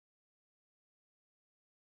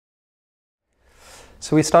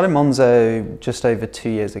So we started Monzo just over 2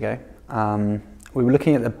 years ago. We were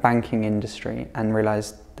looking at the banking industry and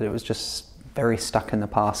realized that it was just very stuck in the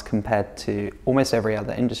past compared to almost every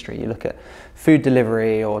other industry. You look at food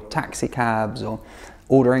delivery or taxi cabs or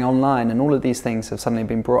ordering online, and all of these things have suddenly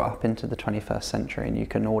been brought up into the 21st century, and you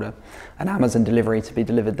can order an Amazon delivery to be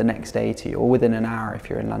delivered the next day to you, or within an hour if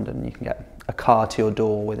you're in London. You can get a car to your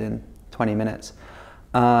door within 20 minutes.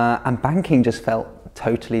 And banking just felt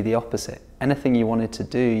totally the opposite. Anything you wanted to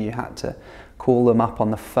do, you had to call them up on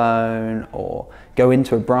the phone or go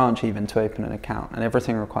into a branch even to open an account, and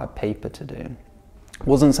everything required paper to do. It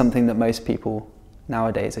wasn't something that most people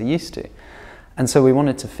nowadays are used to. And so we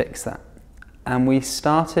wanted to fix that. And we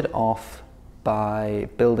started off by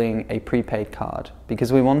building a prepaid card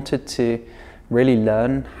because we wanted to really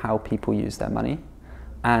learn how people use their money.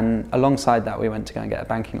 And alongside that, we went to go and get a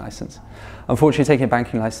banking license. Unfortunately, taking a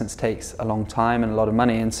banking license takes a long time and a lot of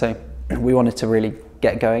money, and so we wanted to really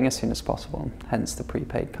get going as soon as possible, hence the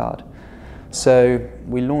prepaid card. So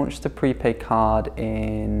we launched the prepaid card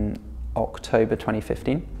in October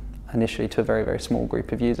 2015, initially to a very, very small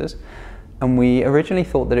group of users. And we originally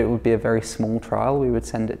thought that it would be a very small trial. We would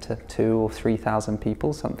send it to 2,000 or 3,000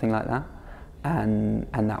 people, something like that. And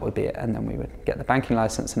that would be it. And then we would get the banking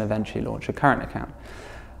license and eventually launch a current account.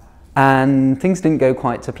 And things didn't go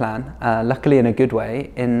quite to plan, luckily in a good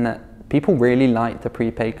way, in that people really liked the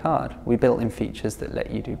prepaid card. We built in features that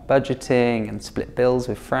let you do budgeting and split bills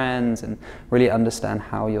with friends and really understand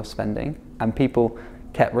how you're spending. And people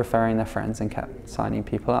kept referring their friends and kept signing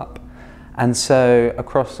people up. And so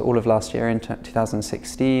across all of last year, in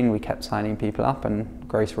 2016, we kept signing people up and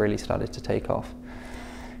growth really started to take off.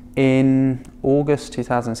 In August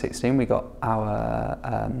 2016, we got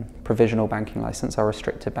our provisional banking license, our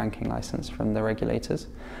restricted banking license from the regulators.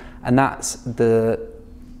 And that's a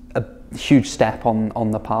huge step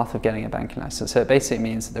on the path of getting a banking license. So it basically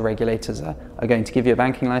means that the regulators are going to give you a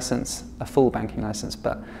banking license, a full banking license,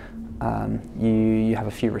 but you have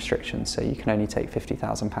a few restrictions, so you can only take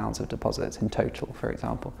 £50,000 of deposits in total, for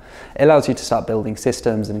example. It allows you to start building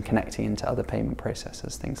systems and connecting into other payment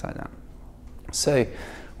processors, things like that. So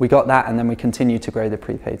we got that, and then we continued to grow the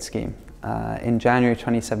prepaid scheme. In January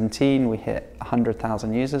 2017, we hit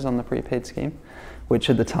 100,000 users on the prepaid scheme, which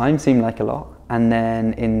at the time seemed like a lot. And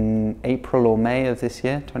then in April or May of this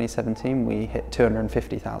year, 2017, we hit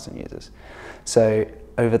 250,000 users. So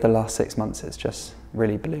over the last 6 months, it's just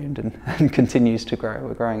really ballooned and continues to grow.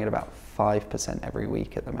 We're growing at about 5% every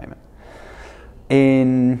week at the moment.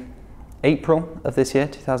 In April of this year,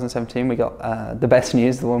 2017, we got the best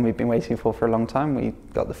news, the one we've been waiting for a long time. We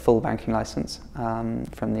got the full banking license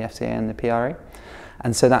from the FCA and the PRA.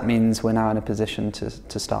 And so that means we're now in a position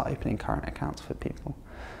to start opening current accounts for people.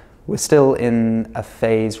 We're still in a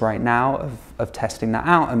phase right now of testing that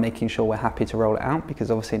out and making sure we're happy to roll it out, because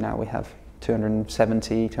obviously now we have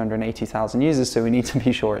 280,000 users, so we need to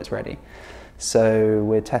be sure it's ready. So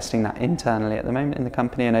we're testing that internally at the moment in the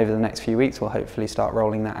company, and over the next few weeks we'll hopefully start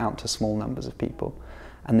rolling that out to small numbers of people.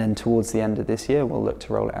 And then towards the end of this year we'll look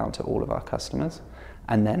to roll it out to all of our customers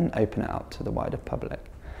and then open it up to the wider public.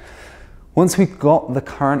 Once we've got the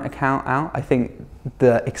current account out, I think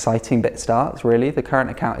the exciting bit starts really. The current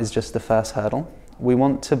account is just the first hurdle. We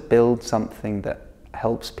want to build something that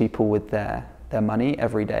helps people with their money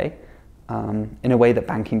every day. In a way that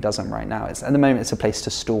banking doesn't right now. At the moment, it's a place to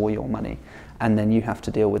store your money, and then you have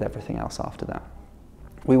to deal with everything else after that.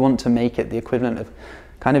 We want to make it the equivalent of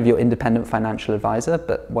kind of your independent financial advisor,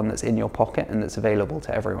 but one that's in your pocket and that's available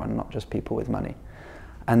to everyone, not just people with money.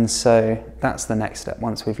 And so that's the next step,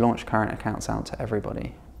 once we've launched current accounts out to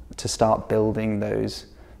everybody, to start building those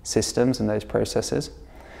systems and those processes.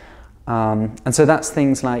 And so that's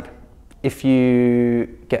things like, if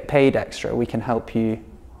you get paid extra, we can help you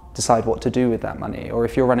decide what to do with that money. Or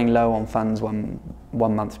if you're running low on funds one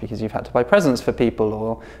month because you've had to buy presents for people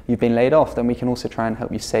or you've been laid off, then we can also try and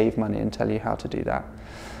help you save money and tell you how to do that.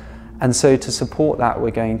 And so to support that,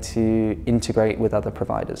 we're going to integrate with other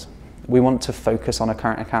providers. We want to focus on a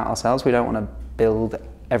current account ourselves. We don't want to build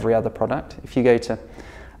every other product. If you go to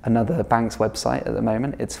another bank's website at the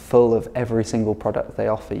moment, it's full of every single product they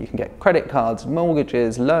offer. You can get credit cards,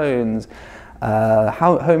 mortgages, loans,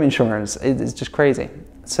 home insurance. It's just crazy.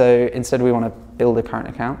 So instead we want to build a current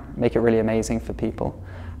account, make it really amazing for people,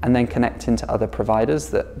 and then connect into other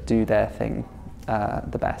providers that do their thing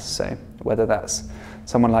the best. So whether that's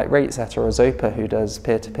someone like RateSetter or Zopa who does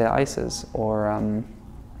peer-to-peer ISAs, or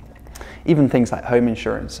even things like home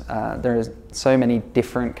insurance. There are so many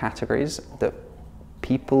different categories that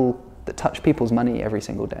people that touch people's money every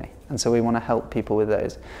single day. And so we want to help people with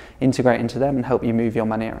those, integrate into them and help you move your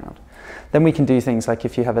money around. Then we can do things like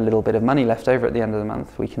if you have a little bit of money left over at the end of the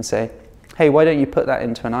month, we can say, hey, why don't you put that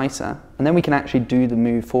into an ISA? And then we can actually do the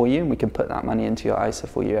move for you, and we can put that money into your ISA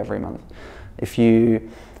for you every month. If your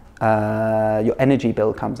energy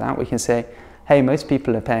bill comes out, we can say, hey, most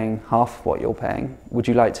people are paying half what you're paying. Would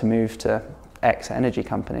you like to move to X energy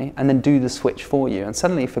company? And then do the switch for you. And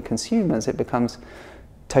suddenly for consumers, it becomes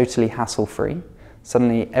totally hassle-free.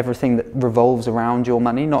 Suddenly everything that revolves around your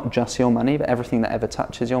money, not just your money, but everything that ever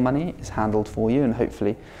touches your money is handled for you, and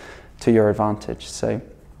hopefully to your advantage. So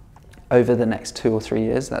over the next 2 or 3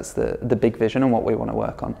 years, that's the big vision and what we want to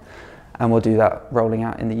work on. And we'll do that rolling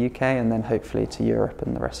out in the UK and then hopefully to Europe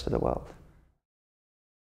and the rest of the world.